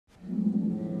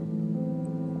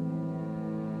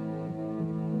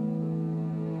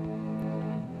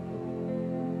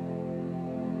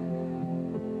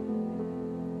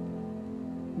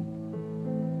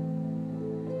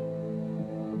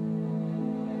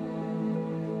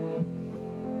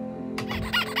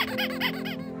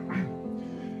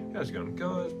How's it going,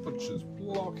 guys? Butcher's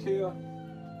Block here,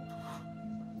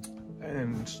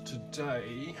 and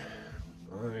today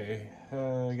I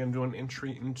am going to do an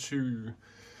entry into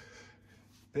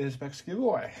BearsBack's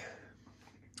giveaway.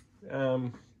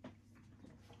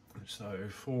 So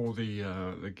for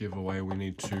the giveaway, we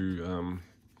need to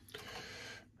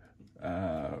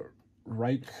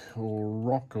rake or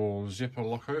rock or zip a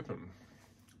lock open.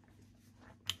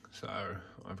 So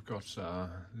I've got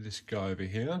this guy over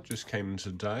here, just came in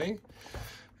today,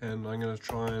 and I'm going to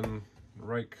try and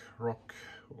rake, rock,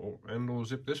 or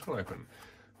zip this one open.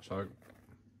 So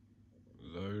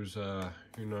those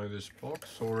who know this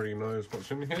box already knows what's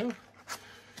in here.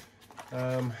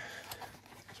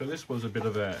 So this was a bit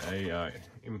of a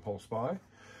impulse buy.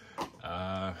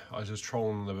 I was just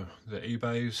trolling the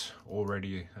eBays,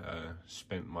 already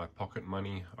spent my pocket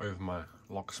money over my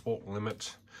lock sport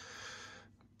limit.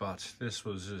 But this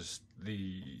was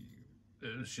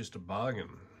just a bargain.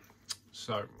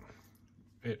 So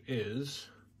it is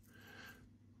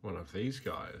one of these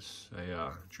guys,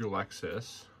 a dual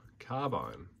access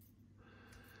Carbine.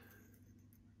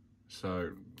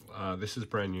 So this is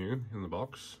brand new in the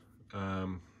box,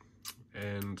 and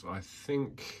I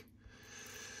think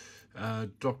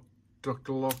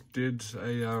Dr. Lock did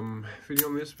a video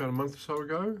on this about a month or so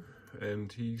ago,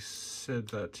 and he said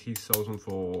that he sells them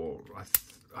for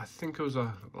I think it was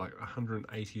like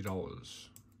 $180.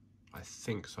 I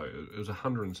think so. It was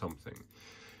 100 and something,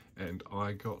 and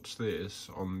I got this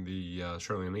on the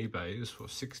Australian eBays for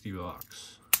 60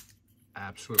 bucks.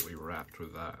 Absolutely wrapped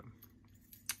with that.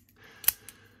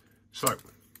 So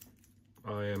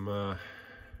I am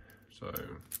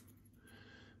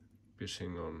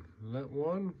bidding on that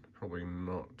one. Probably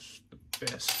not the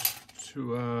best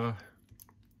to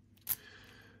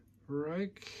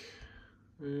rake.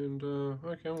 And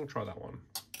okay, we'll try that one.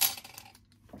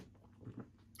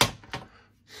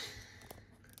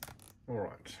 All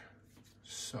right,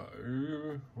 so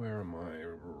where are my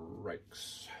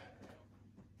rakes?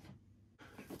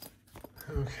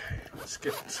 Okay, let's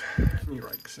get new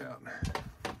rakes out.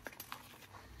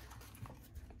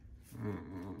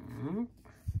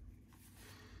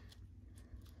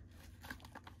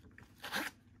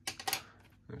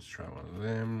 Let's try one of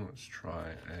them. Let's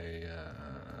try a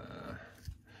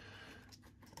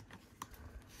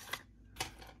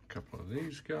couple of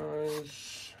these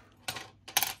guys.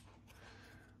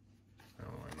 Oh,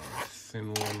 why not a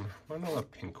thin one? Why not a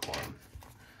pink one?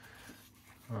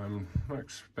 I'm not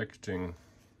expecting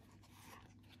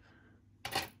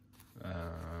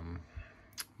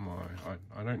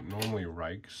I don't normally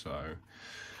rake, so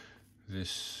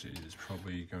this is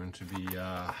probably going to be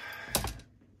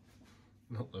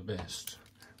not the best,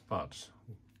 but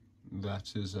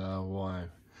that is why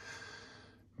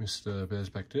Mr.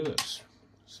 BearsBack did it.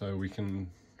 So we can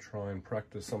try and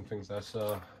practice something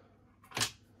that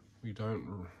we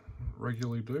don't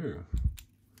regularly do.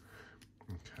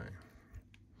 Okay.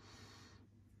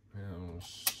 Now,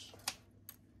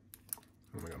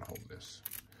 how am I going to hold this?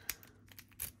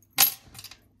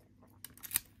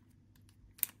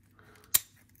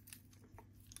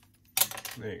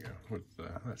 There you go. With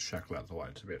that shackle out the way,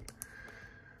 it's a bit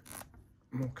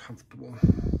more comfortable.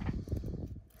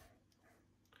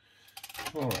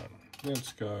 All right.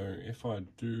 Let's go. If I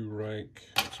do rake,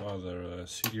 it's either a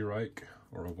city rake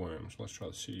or a worm. So let's try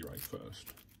the city rake first.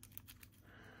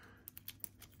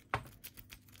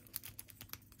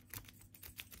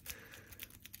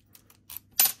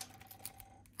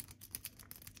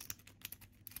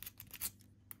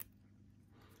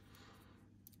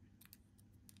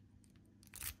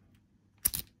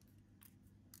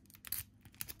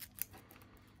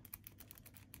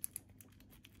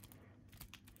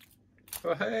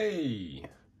 Oh, hey,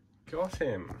 got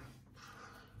him.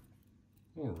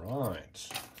 All right,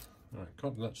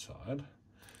 got that side.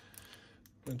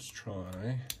 Let's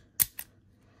try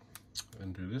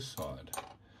and do this side.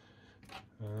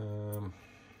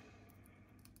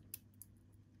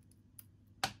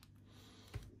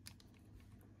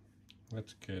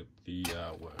 Let's get the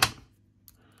worm.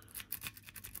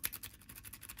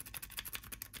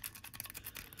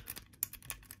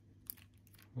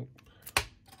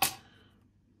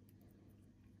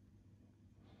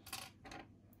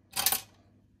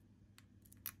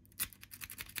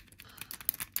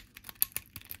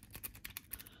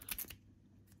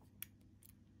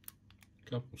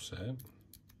 Couple set.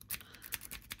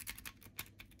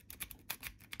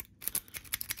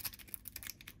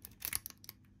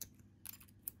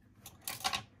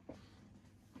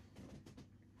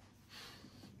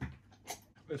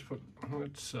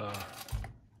 Let's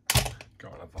go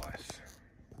on a vice.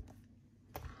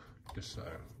 Just so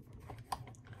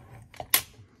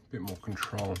bit more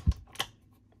control.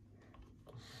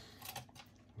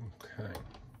 Okay.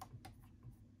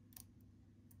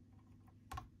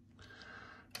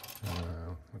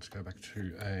 Let's go back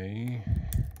to A.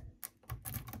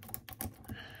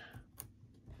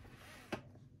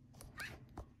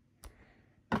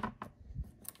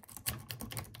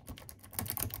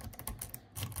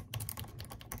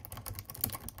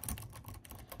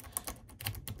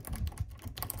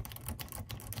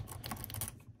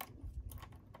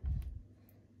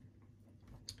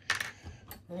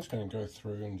 I'm just going to go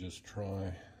through and just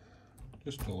try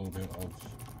just a little bit of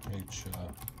each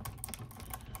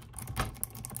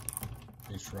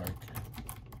rake.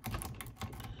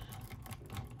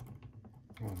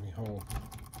 Well, my whole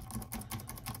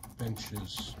bench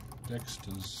is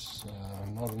Dexter's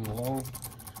nodding along.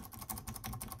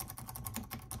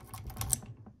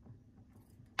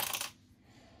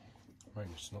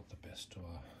 Range's not the best to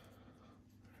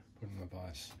put in the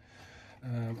vise.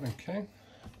 Okay,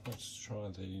 let's try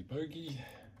the bogey.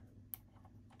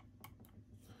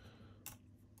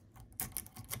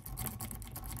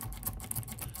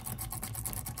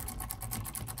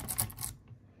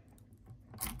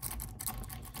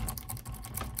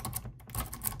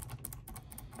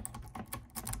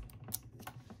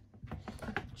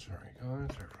 Sorry guys,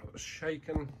 I was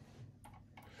shaking.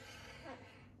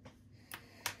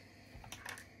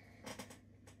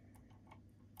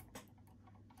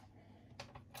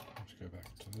 Let's go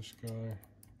back to this guy.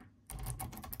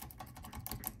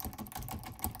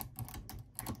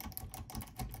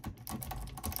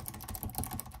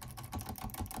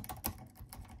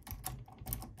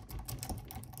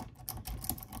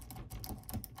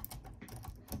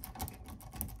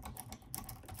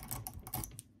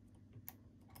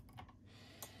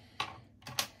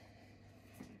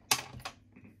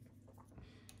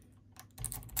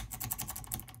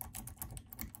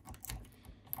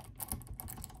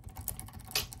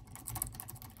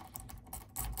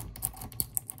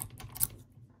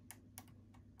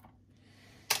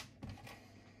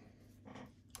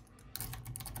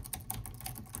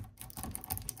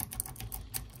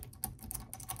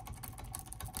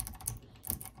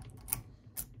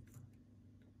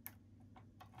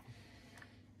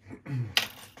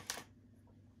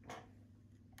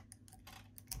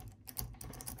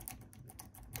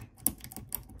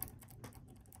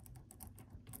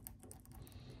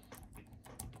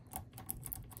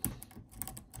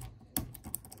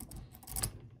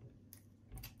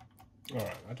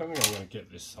 Alright, I don't think I'm going to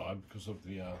get this side because of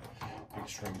the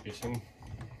extreme bitting,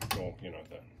 or you know,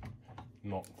 the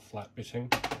not flat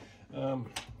bitting.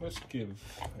 Let's give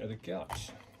it a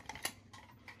gut.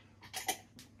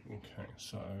 Okay,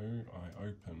 so I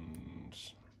opened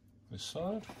this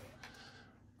side.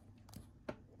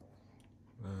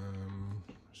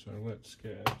 So let's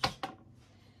get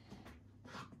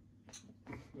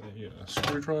a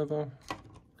screwdriver.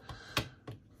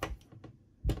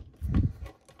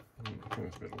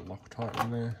 There's a bit of Loctite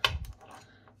in there.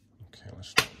 Okay, let's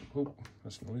start. Oh,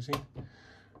 that's noisy.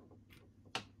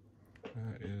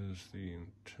 That is the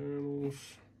internals.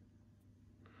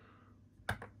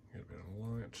 Get a bit of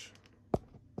light.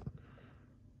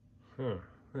 Huh,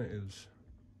 that is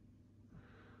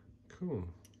cool.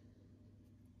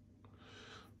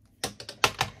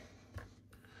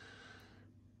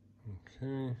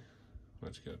 Okay,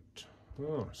 let's get,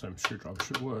 oh, same screwdriver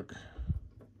should work.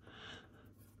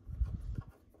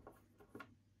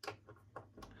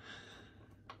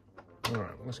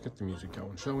 Alright, let's get the music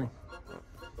going, shall we?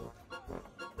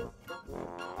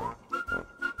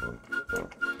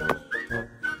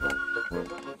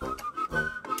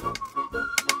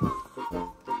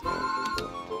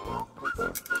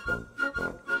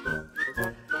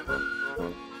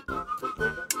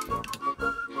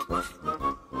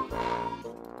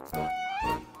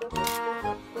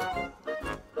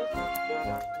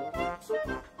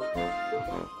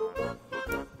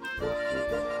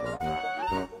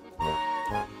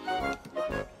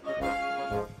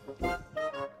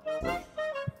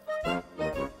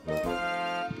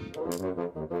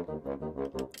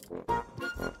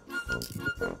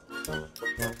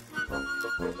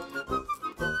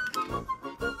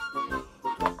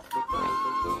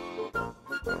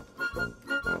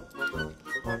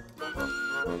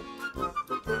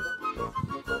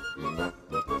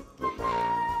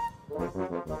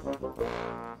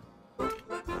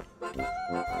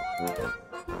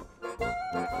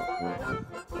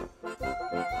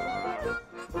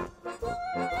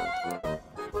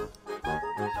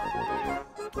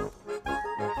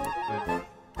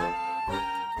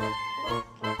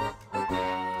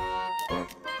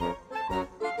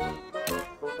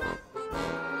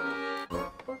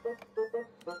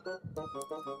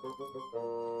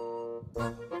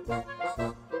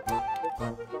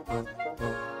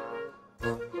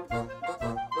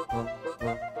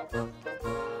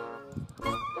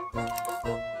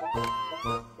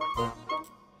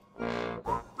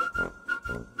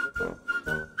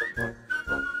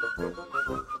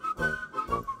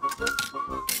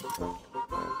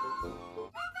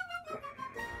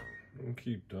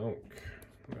 donk.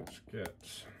 Let's get,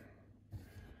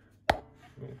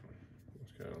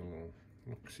 let's go a little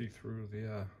look-see through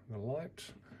the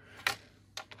light.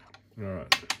 All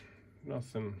right,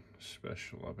 nothing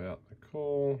special about the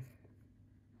call.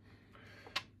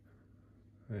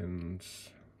 And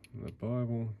the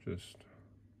Bible, just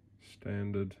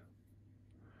standard.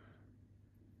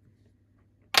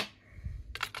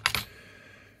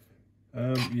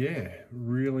 Yeah,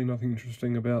 really nothing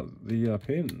interesting about the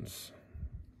pins.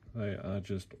 They are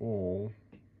just all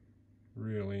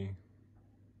really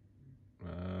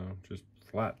just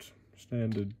flat,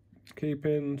 standard key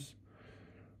pins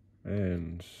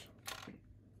and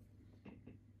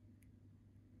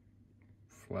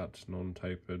flat,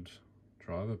 non-tapered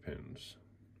driver pins.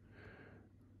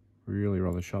 Really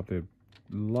rather sharp. They're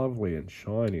lovely and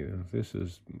shiny. This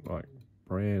is like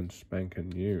brand spanking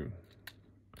new.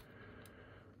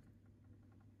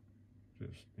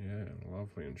 Just, yeah,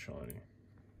 lovely and shiny.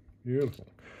 Beautiful.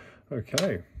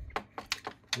 Okay.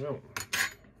 Well,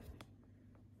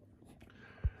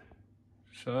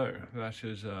 so that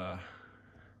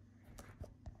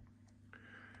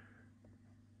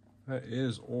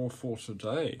is all for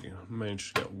today.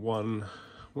 Managed to get one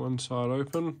side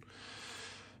open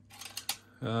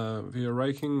via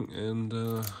raking, and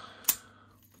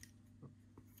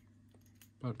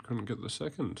but couldn't get the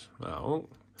second. Well,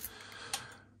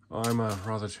 I'm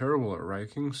rather terrible at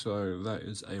raking, so that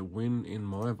is a win in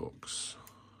my books.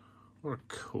 What a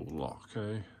cool lock,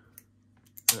 eh?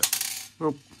 Yeah.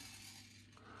 Oh.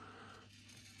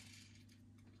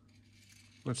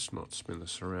 Let's not spin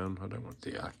this around. I don't want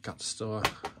the guts to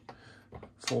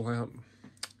fall out.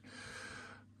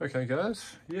 Okay,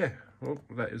 guys. Yeah, well,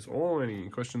 that is all. Any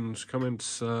questions,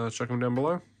 comments, chuck them down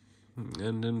below.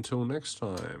 And until next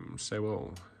time, stay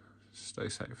well, stay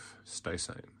safe, stay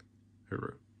sane.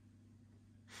 Hooroo.